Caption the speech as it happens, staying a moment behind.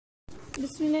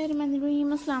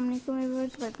Bismillahirrahmanirrahim. Assalamu alaikum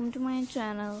viewers. Welcome to my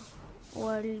channel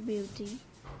World Beauty.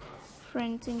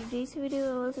 Friends, in today's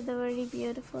video we will see the very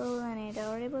beautiful and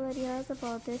adorable ideas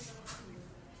about this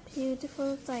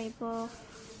beautiful type of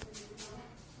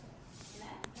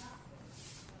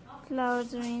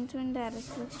flowers arrangement that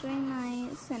looks very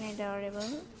nice and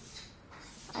adorable.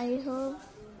 I hope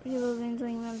you will be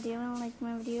enjoying my video and like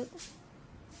my video.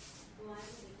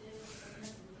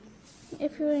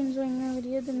 If you are enjoying my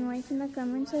video, then write in the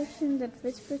comment section that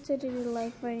which picture did you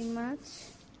like very much.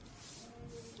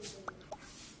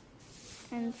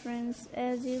 And friends,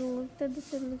 as you looked at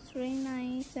this, it looks very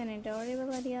nice and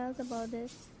adorable ideas about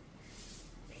this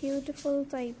beautiful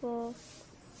type of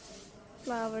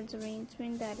flowers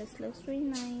arrangement that looks very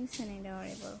nice and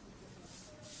adorable.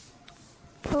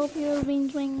 Hope you will be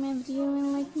enjoying my video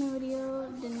and like my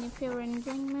video. Then if you are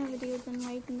enjoying my video, then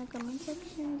write in the comment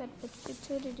section that which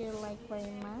picture did you like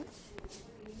very much.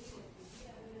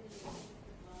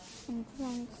 And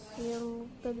friends, you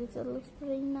look at this, it looks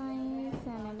very nice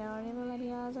and adorable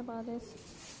ideas about this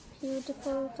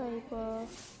beautiful type of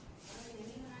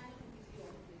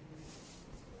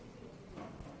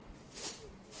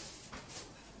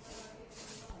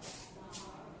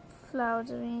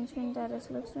flowers arrangement that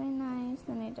looks very nice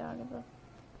and adorable.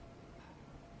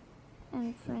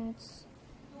 And friends,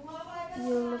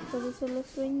 you look at this, it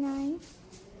looks very nice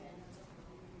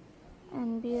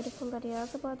and beautiful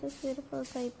ideas about this beautiful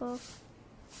type of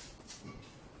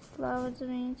flowers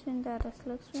arrangement that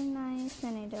looks very nice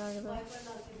and adorable.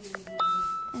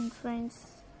 And friends,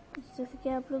 जैसे कि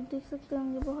आप लोग देख सकते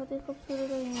होंगे, बहुत ही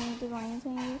खूबसूरत और यूनिक डिज़ाइंस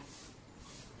हैं ये,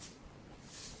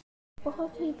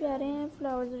 बहुत ही प्यारे हैं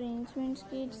फ्लावर्स अरेंजमेंट्स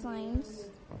के डिज़ाइंस।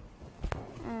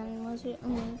 एंड मुझे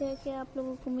उम्मीद है कि आप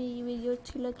लोगों को मेरी वीडियो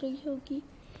अच्छी लग रही होगी,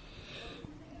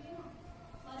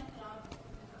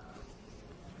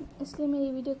 इसलिए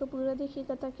मेरी वीडियो को पूरा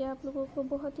देखिएगा ताकि आप लोगों को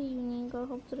बहुत ही यूनिक और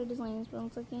खूबसूरत डिज़ाइंस बन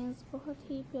सकें। बहुत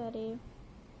ही प्यारे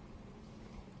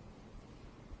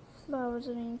फ्लावर्स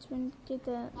अरेंजमेंट के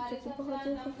जो कि बहुत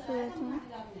ही खूबसूरत हैं।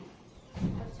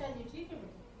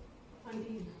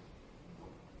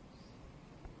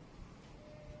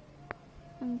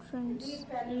 And friends,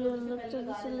 you look at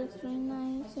this, it looks very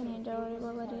nice and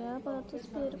adorable idea about this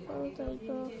beautiful type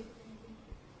of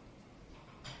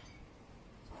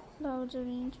flowers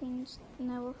arrangements.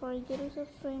 Never forget to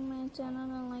subscribe my channel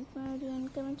and like my video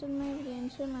and comment on my video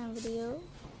and share my video.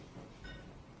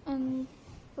 And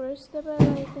press the bell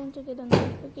icon to get the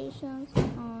notifications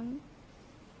on.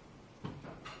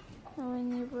 And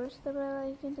when you press the bell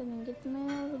icon, then you get my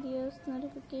videos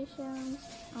notifications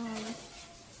on.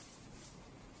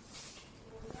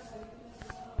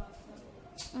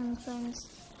 And friends,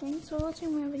 thanks for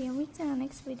watching my video. Meet you in the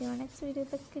next video.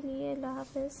 तक के लिए अल्लाह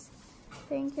हाफ़िज़.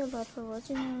 Thank you a lot for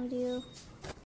watching my video.